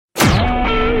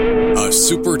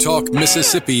SuperTalk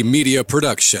Mississippi media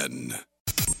production.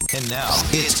 And now,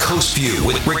 it's Coast View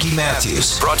with Ricky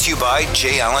Matthews. Brought to you by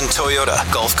J. Allen Toyota,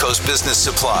 Gulf Coast Business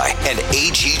Supply, and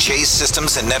AGJ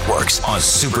Systems and Networks on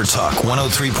SuperTalk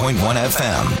 103.1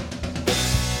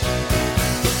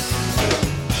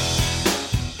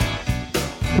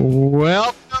 FM.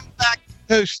 Welcome back to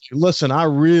Coast. Listen, I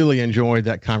really enjoyed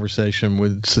that conversation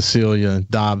with Cecilia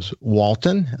Dobbs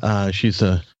Walton. She's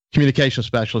a communication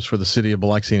specialist for the city of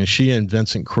Biloxi, and she and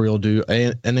Vincent Creel do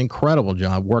an incredible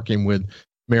job working with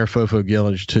Mayor Fofo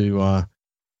Gilich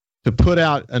to put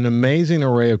out an amazing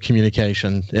array of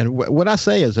communication. And what I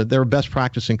say is that they're best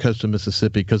practice in coastal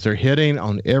Mississippi because they're hitting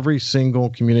on every single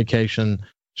communication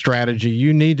strategy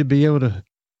you need to be able to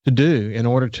do in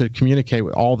order to communicate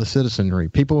with all the citizenry.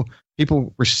 People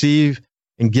receive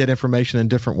and get information in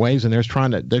different ways, and they're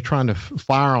trying to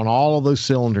fire on all of those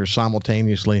cylinders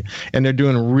simultaneously, and they're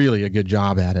doing really a good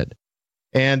job at it.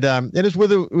 And it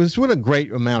was with a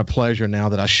great amount of pleasure now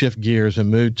that I shift gears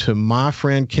and move to my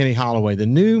friend Kenny Holloway, the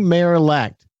new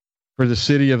mayor-elect for the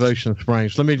city of Ocean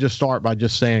Springs. Let me just start by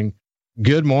just saying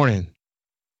good morning.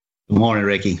 Good morning,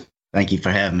 Ricky. Thank you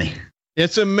for having me.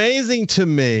 It's amazing to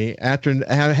me, after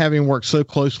having worked so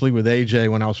closely with AJ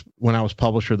when I was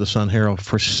publisher of the Sun Herald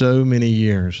for so many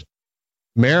years,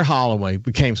 Mayor Holloway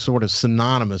became sort of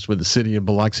synonymous with the city of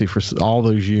Biloxi for all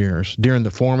those years, during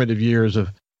the formative years of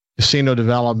casino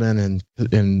development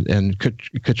and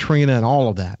Katrina and all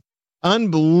of that.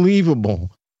 Unbelievable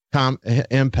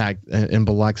impact in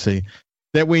Biloxi,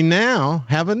 that we now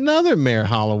have another Mayor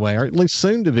Holloway, or at least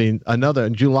soon to be another,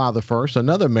 July the 1st,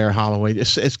 another Mayor Holloway.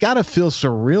 It's got to feel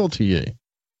surreal to you.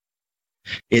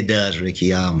 It does,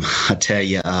 Ricky. I tell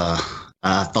you,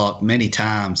 I thought many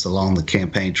times along the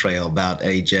campaign trail about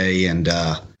AJ and,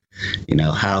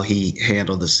 how he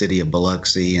handled the city of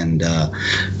Biloxi. And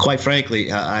quite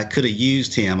frankly, I could have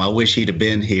used him. I wish he'd have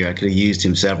been here. I could have used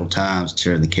him several times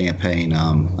during the campaign.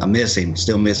 I miss him,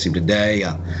 still miss him today.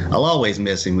 I'll always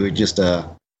miss him. We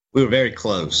were very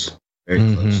close,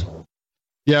 close.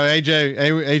 Yeah,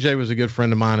 AJ was a good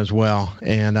friend of mine as well.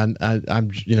 And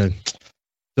I'm it's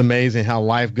amazing how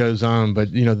life goes on.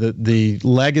 But, the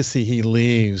legacy he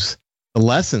leaves, the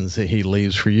lessons that he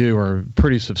leaves for you are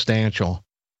pretty substantial.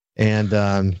 And,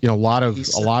 a lot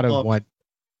of what,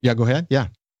 yeah, go ahead. Yeah.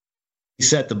 He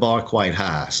set the bar quite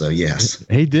high. So yes,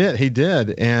 he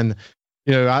did. And,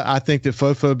 I think that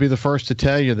Fofo would be the first to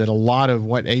tell you that a lot of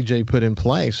what AJ put in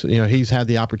place, he's had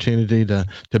the opportunity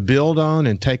to build on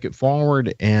and take it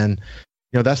forward. And,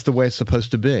 that's the way it's supposed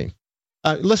to be.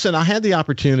 Listen, I had the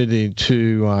opportunity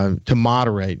to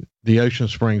moderate the Ocean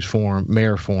Springs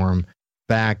Mayor Forum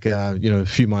back, a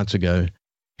few months ago,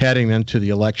 heading into the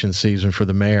election season for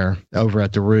the mayor over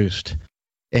at the Roost.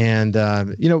 And, I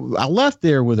left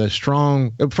there with a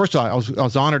strong, first of all, I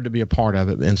was honored to be a part of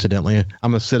it, incidentally.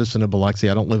 I'm a citizen of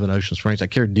Biloxi. I don't live in Ocean Springs. I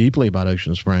care deeply about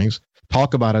Ocean Springs,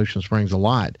 talk about Ocean Springs a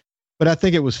lot. But I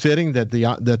think it was fitting that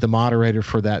the moderator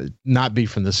for that not be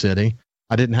from the city.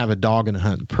 I didn't have a dog in the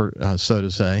hunt, so to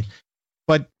say.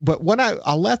 But what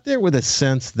I left there with a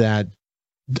sense that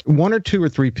one or two or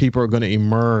three people are going to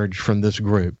emerge from this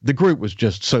group. The group was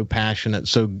just so passionate,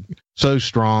 so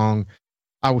strong.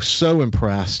 I was so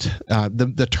impressed.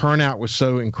 The turnout was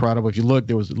so incredible. If you look,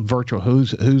 there was virtual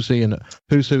who's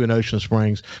who in Ocean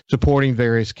Springs supporting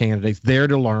various candidates, there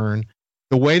to learn.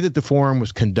 The way that the forum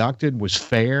was conducted was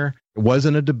fair. It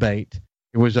wasn't a debate.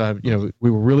 It was we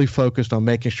were really focused on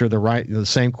making sure the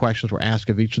same questions were asked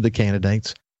of each of the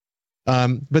candidates.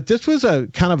 But this was a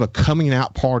kind of a coming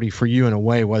out party for you in a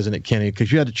way, wasn't it, Kenny?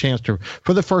 Because you had a chance to,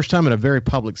 for the first time in a very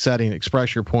public setting,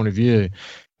 express your point of view.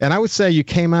 And I would say you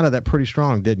came out of that pretty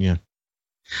strong, didn't you?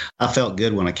 I felt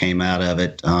good when I came out of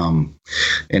it. And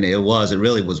it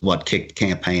really was what kicked the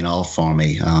campaign off for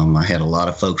me. I had a lot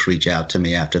of folks reach out to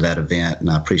me after that event, and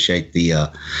I appreciate the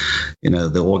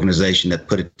organization that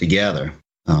put it together.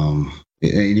 And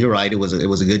you're right. It was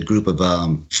a good group of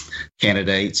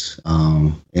candidates,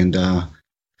 and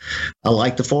I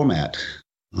liked the format.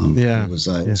 It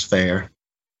was fair.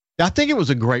 I think it was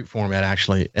a great format,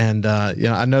 actually, and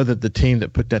I know that the team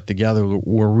that put that together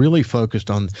were really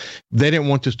focused on. They didn't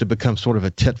want this to become sort of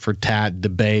a tit for tat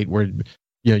debate where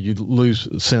you'd lose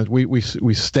sense.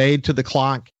 We stayed to the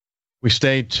clock. We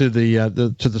stayed to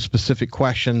the specific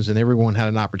questions, and everyone had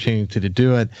an opportunity to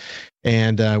do it.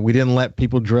 And we didn't let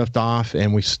people drift off,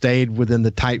 and we stayed within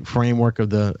the tight framework of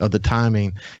the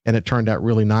timing, and it turned out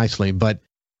really nicely. But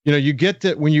you get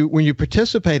that when you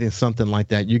participate in something like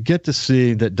that, you get to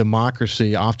see that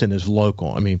democracy often is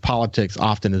local. I mean, politics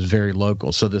often is very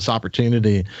local. So this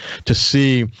opportunity to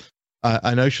see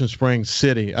an Ocean Springs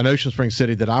city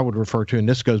that I would refer to, and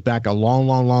this goes back a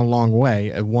long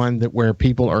way, one that where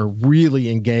people are really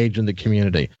engaged in the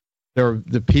community.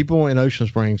 The people in Ocean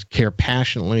Springs care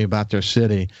passionately about their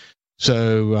city.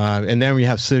 So, and then we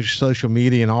have social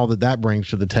media and all that brings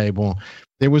to the table.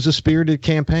 It was a spirited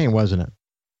campaign, wasn't it?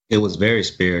 It was very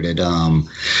spirited. It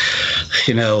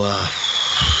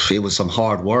was some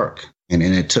hard work, and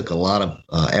it took a lot of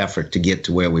effort to get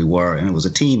to where we were. And it was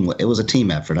a team. It was a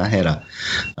team effort. I had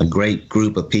a great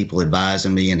group of people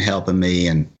advising me and helping me,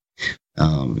 and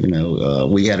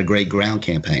we had a great ground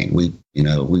campaign. We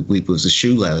it was a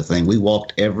shoe leather thing. We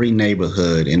walked every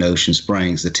neighborhood in Ocean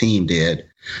Springs. The team did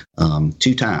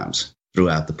 2 times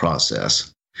throughout the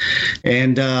process.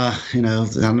 And, I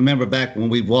remember back when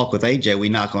we walked with AJ, we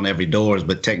knock on every doors,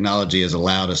 but technology has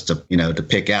allowed us to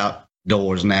pick out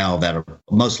doors now that are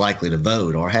most likely to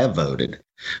vote or have voted.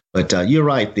 But you're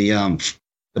right.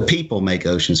 The people make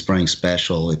Ocean Springs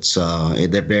special.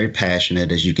 They're very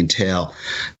passionate, as you can tell.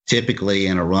 Typically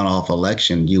in a runoff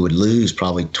election, you would lose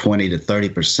probably 20 to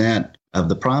 30% of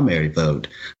the primary vote.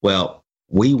 Well,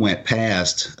 we went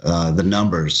past the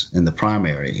numbers in the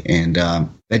primary, and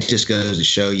that just goes to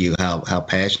show you how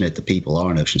passionate the people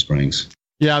are in Ocean Springs.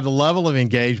 Yeah, the level of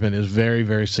engagement is very,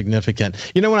 very significant.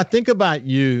 When I think about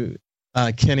you,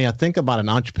 Kenny, I think about an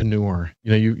entrepreneur.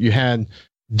 You had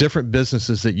different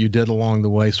businesses that you did along the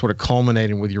way, sort of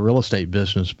culminating with your real estate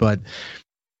business. But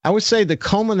I would say the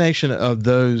culmination of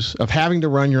those, of having to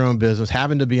run your own business,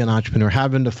 having to be an entrepreneur,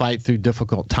 having to fight through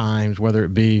difficult times, whether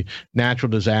it be natural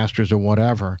disasters or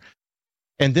whatever,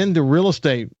 and then the real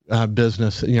estate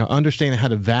business, understanding how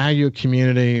to value a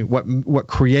community, what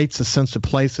creates a sense of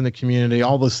place in the community,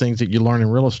 all those things that you learn in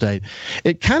real estate,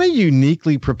 it kind of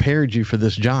uniquely prepared you for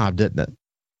this job, didn't it?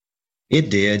 It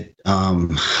did.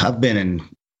 I've been in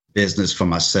business for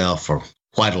myself for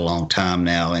quite a long time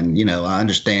now. And, I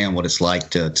understand what it's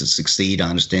like to succeed. I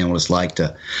understand what it's like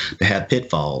to have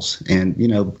pitfalls. And,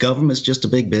 government's just a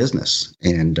big business.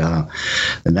 And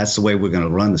that's the way we're going to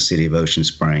run the city of Ocean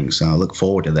Springs. I look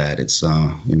forward to that. It's,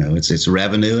 it's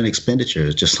revenue and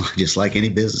expenditures, just like any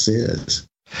business is.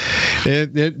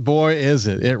 Boy, is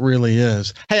it. It really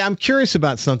is. Hey, I'm curious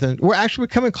about something. We're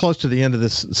coming close to the end of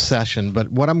this session, but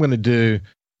what I'm going to do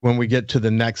when we get to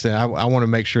the next, I want to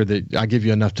make sure that I give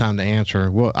you enough time to answer.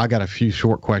 Well, I got a few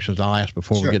short questions I'll ask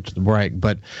before we get to the break,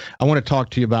 but I want to talk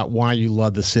to you about why you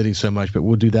love the city so much. But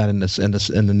we'll do that in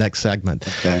the next segment.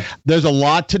 Okay. There's a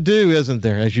lot to do, isn't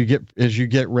there? As you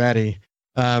get ready,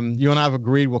 you and I have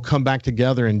agreed we'll come back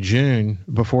together in June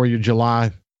before your July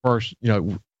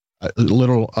 1st. A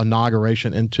little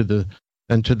inauguration into the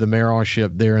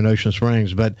mayoralship there in Ocean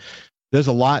Springs, but. There's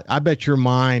a lot. I bet your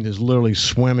mind is literally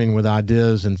swimming with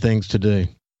ideas and things to do.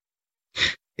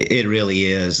 It really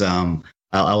is. I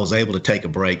was able to take a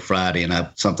break Friday, and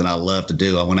something I love to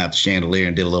do. I went out to Chandelier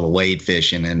and did a little wade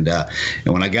fishing. And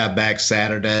when I got back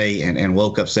Saturday and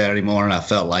woke up Saturday morning, I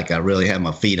felt like I really had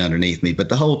my feet underneath me. But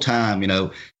the whole time,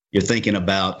 you're thinking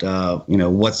about,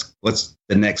 what's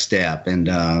the next step. And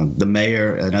the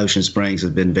mayor at Ocean Springs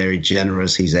has been very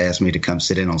generous. He's asked me to come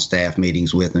sit in on staff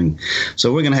meetings with him.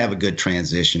 So we're going to have a good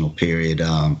transitional period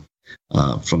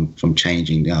from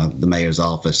changing the mayor's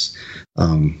office.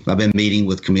 I've been meeting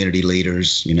with community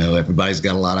leaders. Everybody's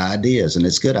got a lot of ideas, and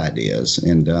it's good ideas.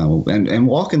 And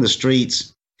walking the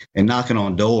streets and knocking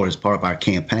on doors, part of our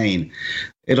campaign,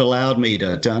 it allowed me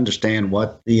to understand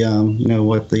what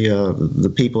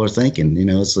the people are thinking.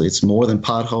 It's more than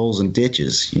potholes and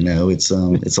ditches. It's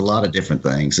a lot of different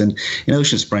things. And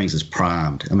Ocean Springs is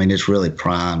primed. I mean, it's really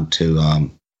primed to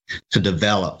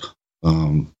develop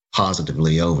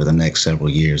positively over the next several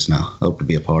years. And I hope to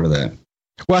be a part of that.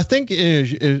 Well, I think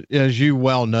as you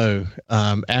well know,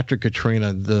 after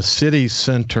Katrina, the city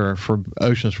center for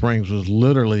Ocean Springs was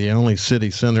literally the only city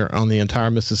center on the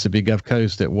entire Mississippi Gulf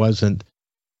Coast that wasn't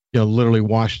literally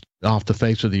washed off the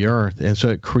face of the earth. And so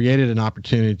it created an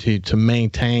opportunity to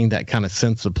maintain that kind of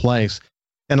sense of place.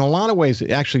 In a lot of ways,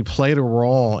 it actually played a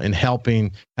role in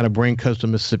helping kind of bring coastal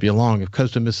Mississippi along.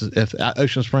 If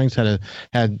Ocean Springs had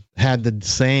the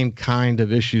same kind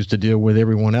of issues to deal with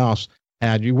everyone else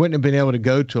had, you wouldn't have been able to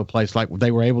go to a place like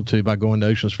they were able to by going to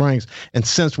Ocean Springs and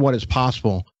sense what is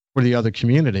possible for the other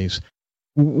communities.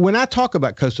 When I talk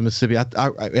about coastal Mississippi,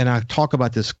 I talk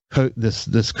about this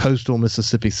coastal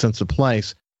Mississippi sense of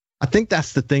place, I think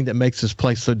that's the thing that makes this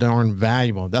place so darn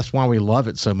valuable. That's why we love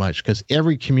it so much, because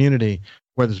every community,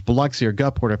 whether it's Biloxi or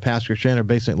Gulfport or Pasco Shannon or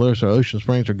Bay St. Louis or Ocean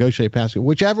Springs or Gautier, Pasco,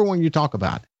 whichever one you talk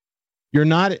about, you're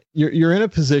in a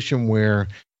position where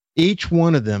each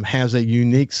one of them has a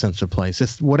unique sense of place.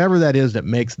 It's whatever that is that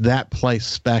makes that place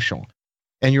special.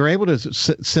 And you're able to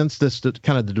sense this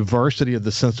kind of the diversity of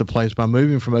the sense of place by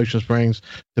moving from Ocean Springs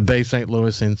to Bay St.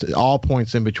 Louis and all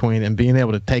points in between and being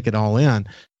able to take it all in.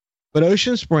 But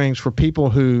Ocean Springs, for people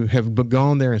who have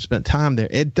gone there and spent time there,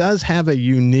 it does have a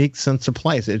unique sense of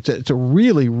place. It's a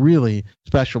really, really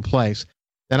special place.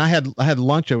 And I had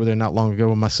lunch over there not long ago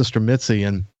with my sister Mitzi,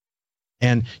 and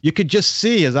you could just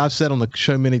see, as I've said on the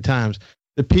show many times,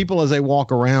 the people as they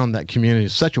walk around that community.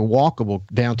 It's such a walkable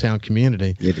downtown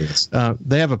community. It is.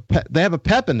 They have a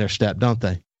pep in their step, don't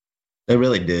they? They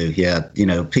really do. Yeah.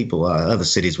 People, other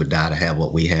cities would die to have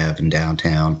what we have in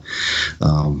downtown,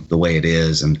 the way it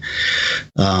is. And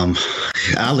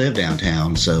I live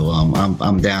downtown, so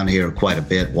I'm down here quite a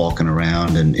bit, walking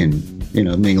around and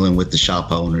mingling with the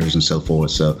shop owners and so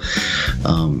forth. So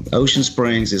Ocean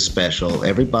Springs is special.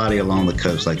 Everybody along the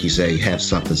coast, like you say, have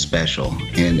something special.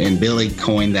 And Billy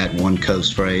coined that one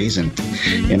coast phrase,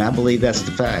 and I believe that's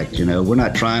the fact. We're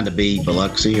not trying to be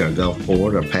Biloxi or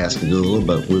Gulfport or Pascagoula,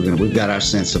 but we've got our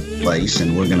sense of place,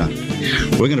 and we're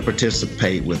gonna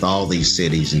participate with all these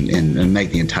cities and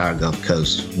make the entire Gulf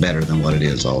Coast better than what it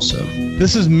is also.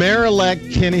 This is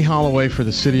Mayor-elect Kenny Holloway for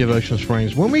the city of Ocean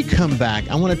Springs. When we come back,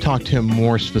 I want to talk to him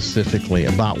more specifically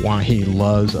about why he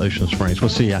loves Ocean Springs. We'll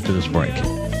see you after this break.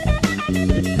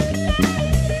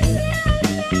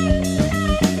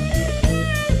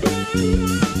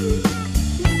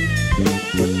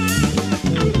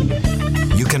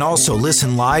 You can also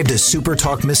listen live to Super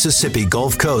Talk Mississippi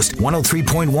Gulf Coast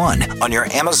 103.1 on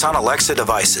your Amazon Alexa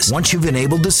devices. Once you've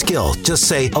enabled the skill, just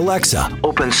say, Alexa,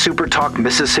 open Super Talk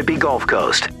Mississippi Gulf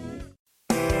Coast.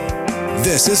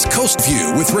 This is Coast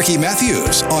View with Ricky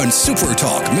Matthews on Super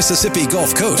Talk Mississippi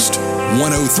Gulf Coast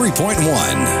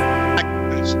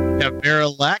 103.1.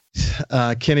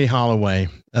 Mayor-elect Kenny Holloway.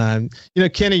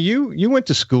 Kenny, you went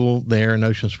to school there in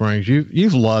Ocean Springs.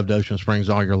 You've loved Ocean Springs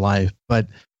all your life, but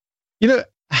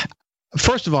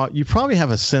first of all, you probably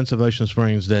have a sense of Ocean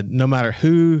Springs that no matter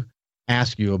who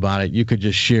asks you about it, you could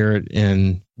just share it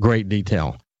in great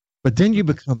detail. But then you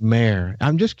become mayor.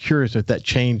 I'm just curious if that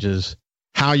changes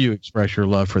how you express your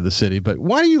love for the city. But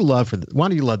why do you love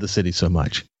the city so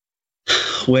much?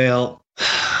 Well,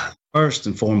 first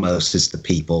and foremost, it's the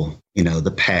people.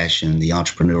 The passion, the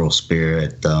entrepreneurial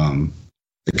spirit, the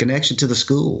connection to the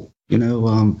school.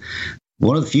 One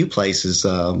of the few places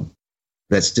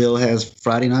that still has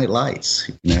Friday night lights.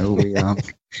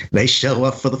 They show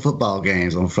up for the football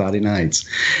games on Friday nights,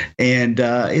 and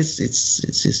it's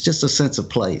just a sense of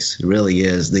place. It really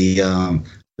is.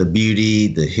 The beauty,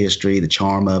 the history, the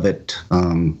charm of it.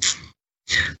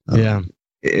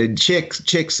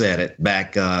 Chick said it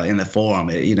back in the forum.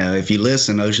 If you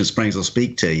listen, Ocean Springs will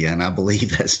speak to you, and I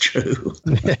believe that's true.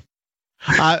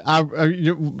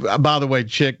 By the way,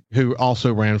 Chick, who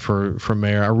also ran for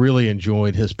mayor, I really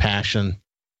enjoyed his passion.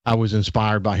 I was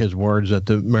inspired by his words at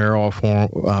the mayoral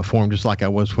forum, just like I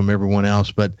was from everyone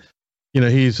else. But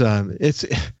he's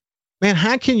man,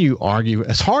 how can you argue?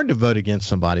 It's hard to vote against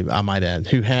somebody, I might add,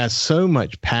 who has so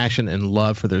much passion and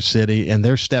love for their city, and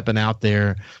they're stepping out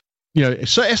there.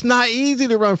 So it's not easy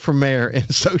to run for mayor in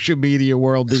social media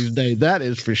world these days. That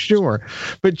is for sure.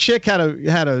 But Chick had a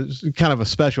kind of a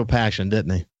special passion,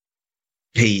 didn't he?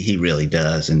 He really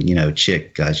does. And,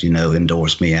 Chick, as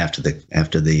endorsed me after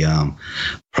the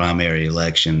primary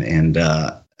election. And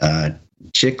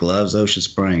Chick loves Ocean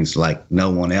Springs like no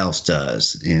one else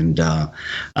does. And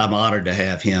I'm honored to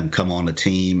have him come on the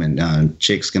team. And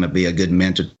Chick's going to be a good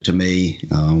mentor to me.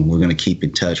 We're going to keep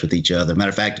in touch with each other. Matter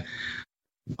of fact,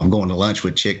 I'm going to lunch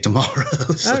with Chick tomorrow.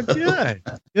 So. Oh,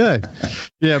 good.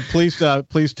 Yeah, please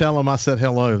tell him I said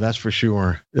hello. That's for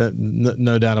sure.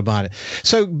 No doubt about it.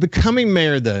 So becoming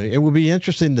mayor, though, it will be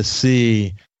interesting to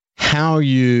see how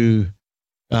you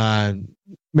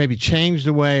maybe change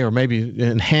the way or maybe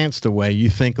enhance the way you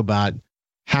think about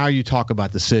how you talk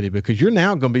about the city, because you're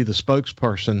now going to be the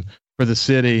spokesperson for the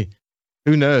city,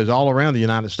 who knows, all around the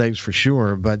United States for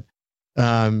sure. But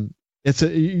do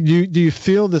you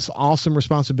feel this awesome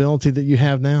responsibility that you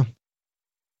have now?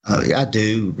 I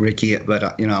do, Ricky,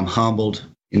 but I'm humbled.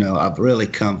 I've really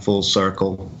come full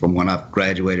circle from when I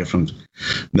graduated from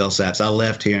Millsaps. I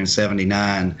left here in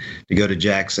 '79 to go to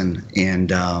Jackson, and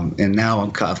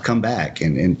now I've come back,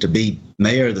 and to be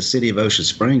mayor of the city of Ocean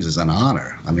Springs is an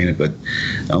honor. I mean,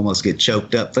 I almost get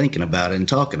choked up thinking about it and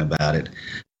talking about it.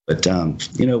 But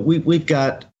we've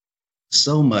got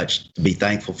so much to be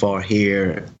thankful for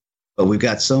here. But we've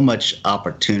got so much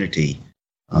opportunity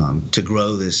to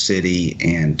grow this city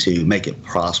and to make it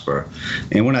prosper.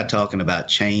 And we're not talking about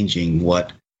changing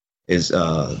what is,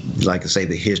 like I say,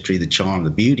 the history, the charm, the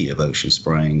beauty of Ocean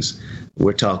Springs.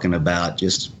 We're talking about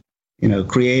just,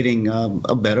 creating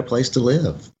a better place to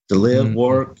live,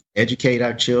 work, educate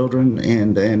our children,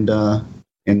 and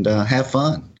have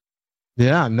fun.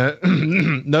 Yeah,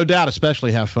 no doubt,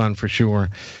 especially have fun for sure.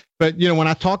 But, when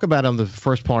I talk about on the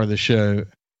first part of the show,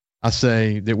 I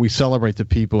say that we celebrate the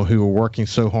people who are working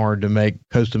so hard to make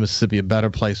coastal Mississippi a better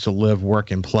place to live,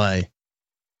 work, and play.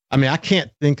 I mean, I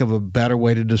can't think of a better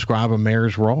way to describe a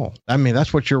mayor's role. I mean,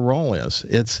 that's what your role is.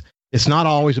 It's not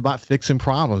always about fixing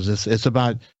problems. It's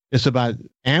about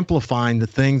amplifying the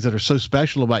things that are so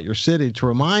special about your city to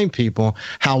remind people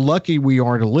how lucky we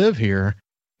are to live here,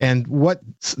 and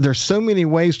there's so many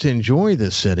ways to enjoy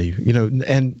this city.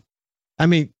 And I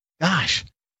mean, gosh,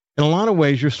 in a lot of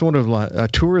ways, you're sort of like a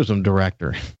tourism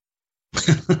director.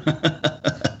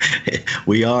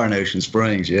 We are in Ocean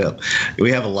Springs. Yeah,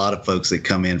 we have a lot of folks that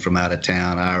come in from out of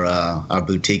town. Our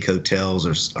boutique hotels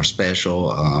are special.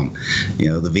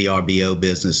 The VRBO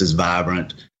business is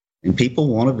vibrant, and people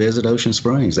want to visit Ocean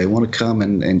Springs. They want to come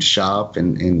and shop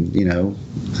and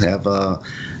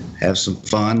have some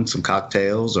fun, some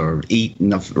cocktails, or eat.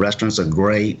 And the restaurants are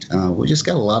great. We just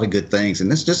got a lot of good things.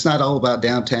 And it's just not all about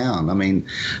downtown. I mean,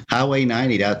 Highway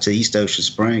 90 out to East Ocean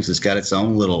Springs has got its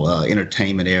own little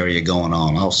entertainment area going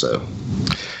on also.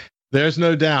 There's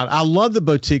no doubt. I love the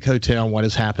boutique hotel and what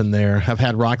has happened there. I've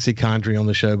had Roxy Condrey on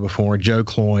the show before. Joe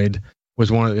Cloyd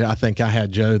was I think I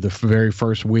had Joe the very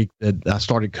first week that I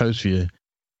started Coastview.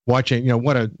 Watching,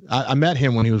 I met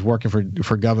him when he was working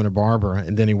for Governor Barber,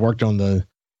 and then he worked on the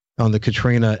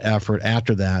Katrina effort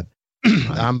after that.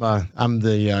 I'm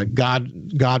the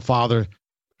godfather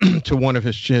to one of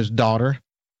his daughter,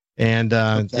 and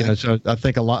okay. So I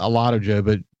think a lot of Joe.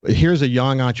 But here's a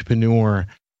young entrepreneur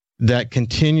that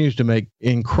continues to make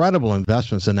incredible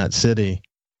investments in that city.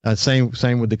 Same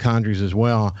with the Condreys as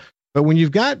well. But when you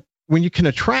can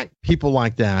attract people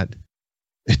like that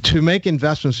to make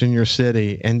investments in your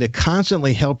city and to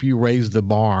constantly help you raise the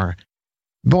bar.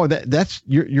 Boy,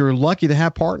 you're lucky to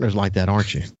have partners like that,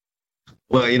 aren't you?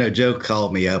 Well, Joe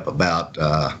called me up about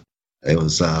it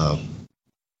was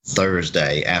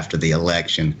Thursday after the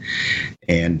election,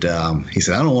 and he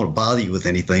said, "I don't want to bother you with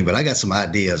anything, but I got some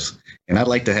ideas, and I'd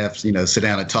like to have sit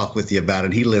down and talk with you about it."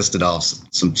 And he listed off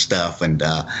some stuff, and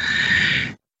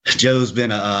Joe's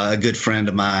been a good friend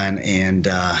of mine, and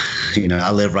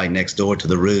I live right next door to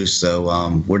the Roost,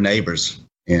 so we're neighbors.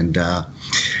 And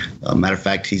matter of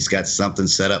fact, he's got something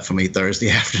set up for me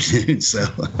Thursday afternoon. So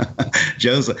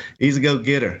he's a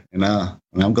go-getter, and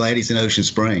I'm glad he's in Ocean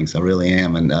Springs. I really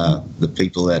am. And the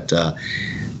people that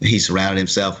he surrounded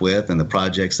himself with and the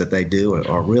projects that they do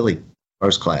are really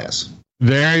first class.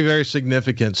 Very, very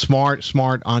significant.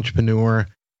 Smart entrepreneur,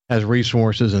 has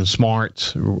resources and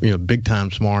smarts, big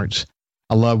time smarts.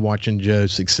 I love watching Joe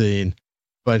succeed.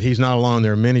 But he's not alone.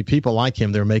 There are many people like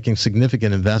him that are making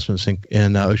significant investments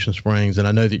in Ocean Springs, and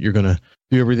I know that you're going to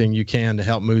do everything you can to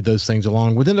help move those things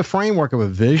along within the framework of a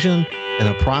vision and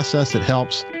a process that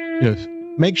helps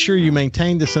make sure you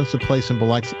maintain the sense of place in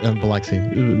Biloxi,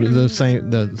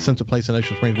 the sense of place in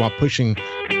Ocean Springs while pushing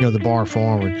the bar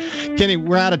forward. Kenny,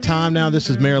 we're out of time now. This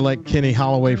is Mayor-elect Kenny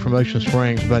Holloway from Ocean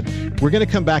Springs, but we're going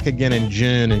to come back again in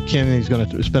June, and Kenny's going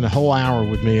to spend a whole hour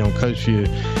with me on Coastview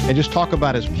and just talk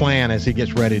about his plan as he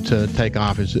gets ready to take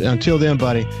office. Until then,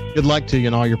 buddy, good luck to you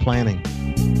in all your planning.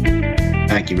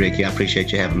 Thank you, Ricky. I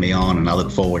appreciate you having me on, and I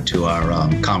look forward to our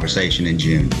conversation in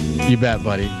June. You bet,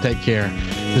 buddy. Take care.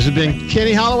 This has been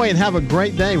Kenny Holloway, and have a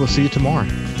great day. We'll see you tomorrow.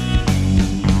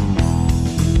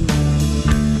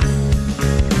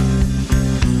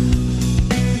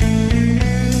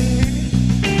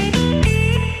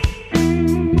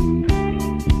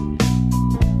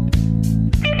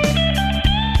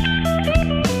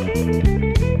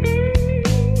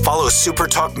 Super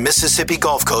Talk Mississippi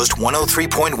Gulf Coast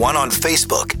 103.1 on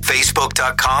Facebook.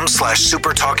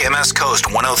 Facebook.com/SuperTalk MS Coast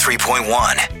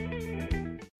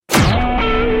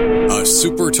 103.1. A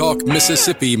Super Talk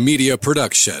Mississippi media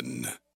production.